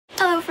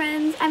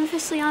friends. I'm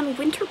officially on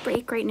winter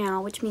break right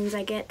now, which means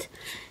I get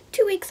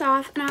 2 weeks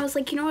off, and I was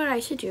like, you know what I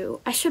should do?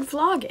 I should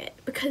vlog it,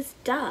 because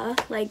duh,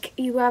 like,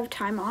 you have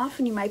time off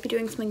and you might be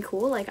doing something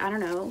cool, like, I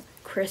don't know,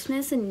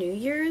 Christmas and New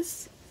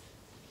Year's.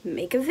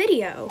 Make a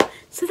video.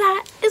 So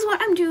that is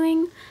what I'm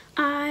doing.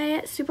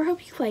 I super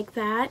hope you like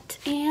that,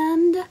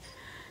 and I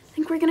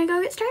think we're gonna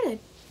go get started.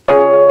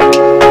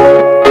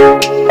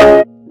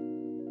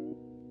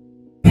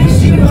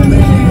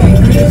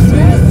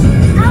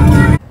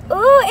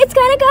 Ooh, it's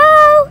gonna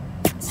go!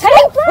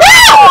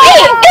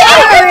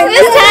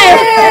 This time!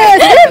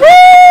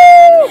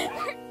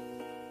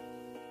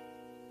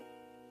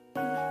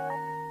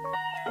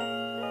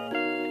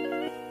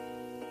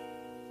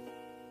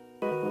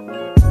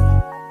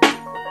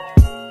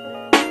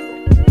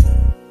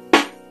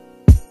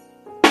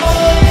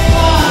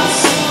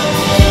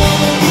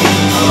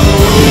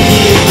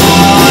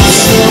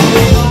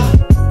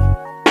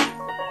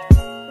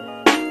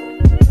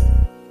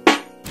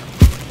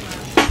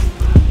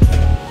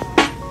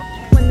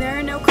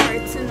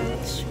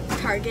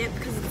 Target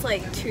because it's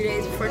like 2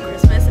 days before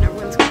Christmas and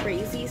everyone's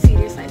crazy, so you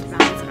decide to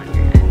balance it on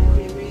your head.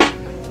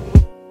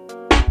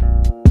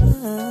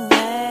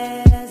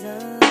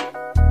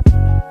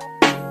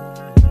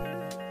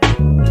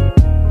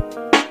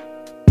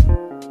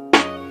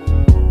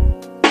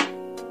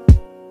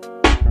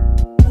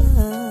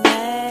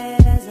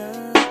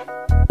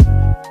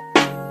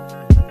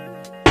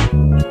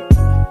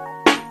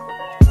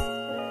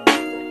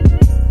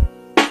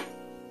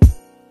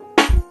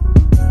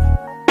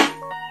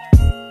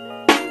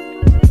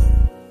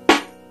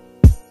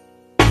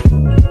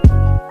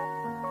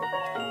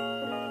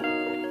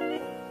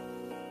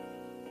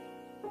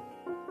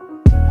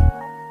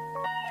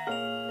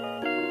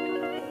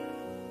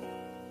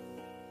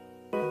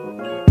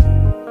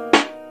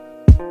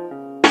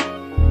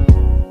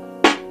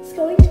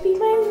 Going to be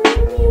my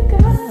room, you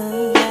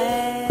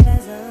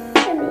guys.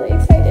 I'm really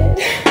excited.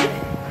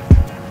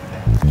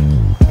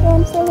 Go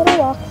on for a little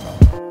walk.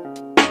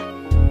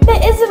 The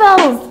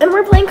Isabels, and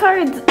we're playing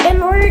cards,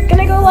 and we're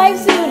gonna go live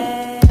soon.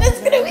 It's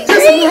gonna be great.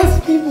 There's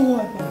less people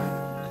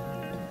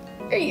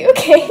online. Are you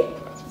okay?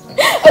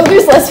 Oh,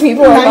 there's less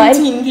people online.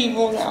 19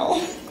 people now.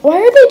 Why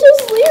are they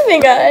just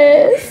leaving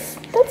us?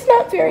 That's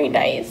not very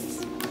nice.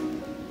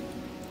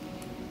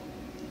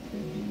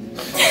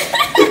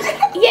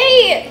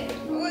 Yay!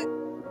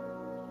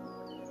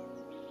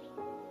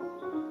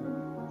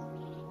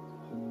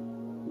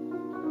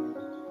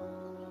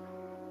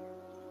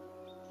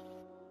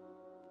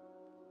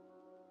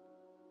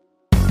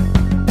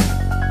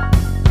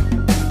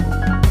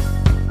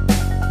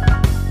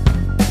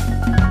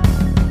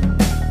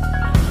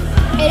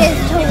 It is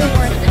totally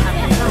worth it.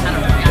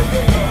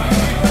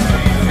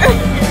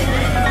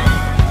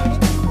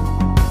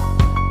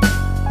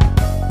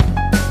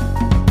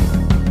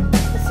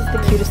 This is the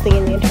cutest thing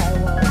in the entire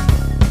world.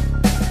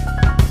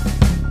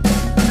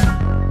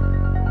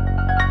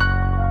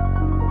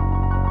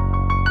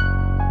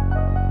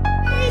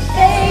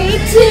 Birthday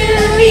to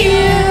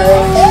you!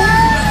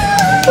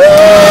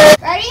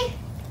 Ready?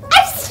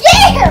 I'm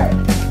scared!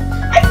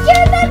 I'm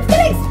scared that's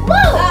gonna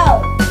explode! Oh.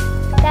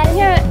 That is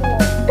it.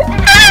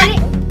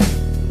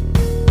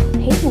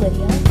 Hey,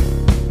 Lydia.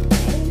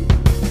 Hey.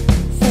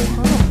 Say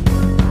hi.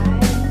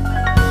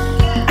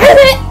 I'm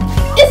at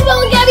Isabel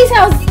and Gabby's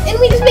house, and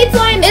we just made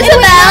slime. Isabel!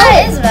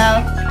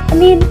 I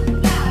mean,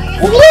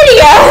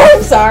 Lydia!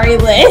 I'm sorry,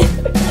 Lyd.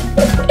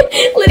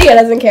 Lydia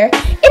doesn't care.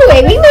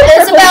 Anyway, we made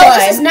Isabel,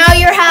 this is now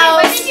your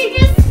house.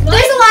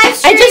 There's a live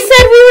stream. I just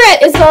said we were at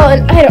Isabel,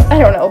 and I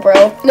don't know,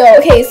 bro. No,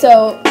 okay,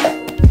 so,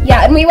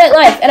 yeah, and we went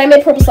live, and I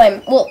made purple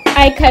slime. Well,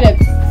 I kind of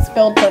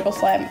spilled purple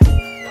slime.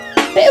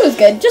 But it was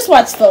good. Just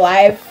watch the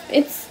live.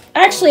 It's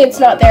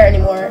not there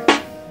anymore.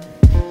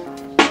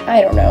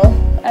 I don't know.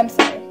 I'm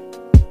sorry.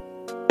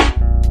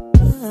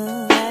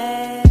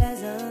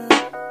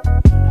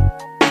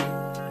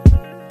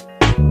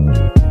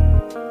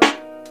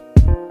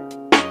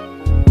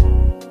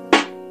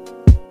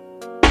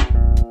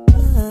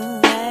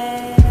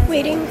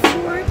 Waiting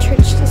for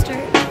church to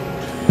start.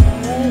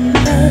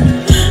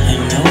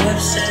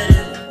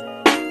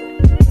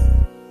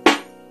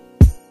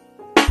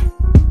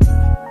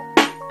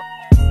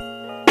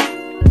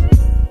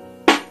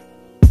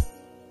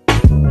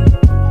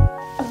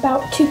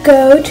 About to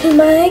go to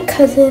my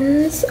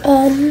cousin's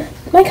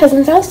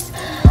house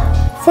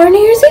for a New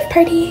Year's Eve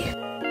party.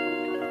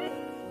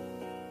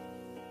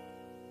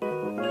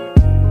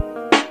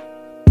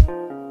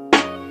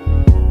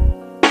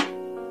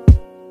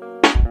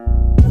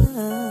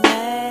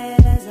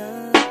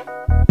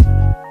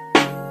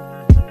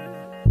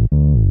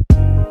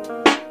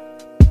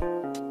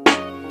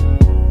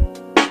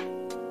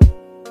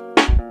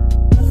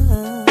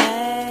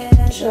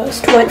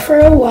 Just went for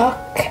a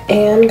walk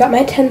and got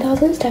my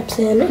 10,000 steps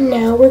in, and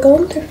now we're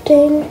going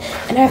thrifting,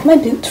 and I have my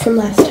boots from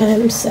last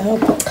time, so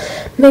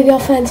maybe I'll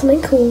find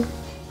something cool.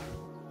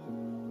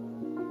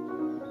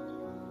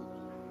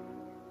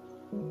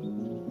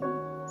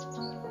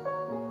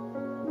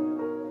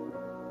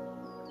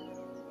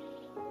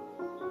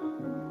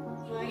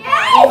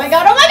 Oh my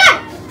god, oh my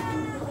god!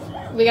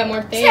 We got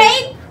more things.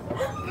 Take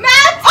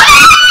math.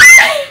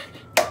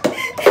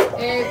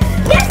 Yes,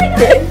 I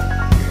got it.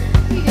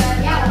 You got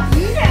it. Yeah,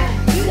 you got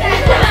it.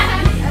 You got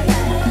it.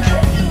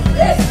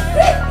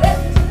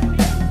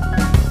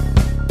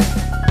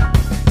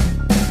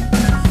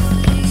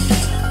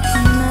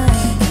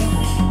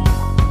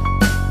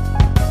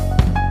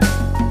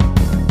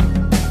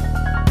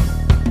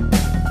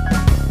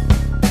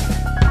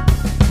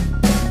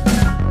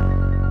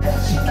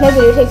 Can I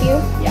videotape you?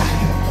 Yeah.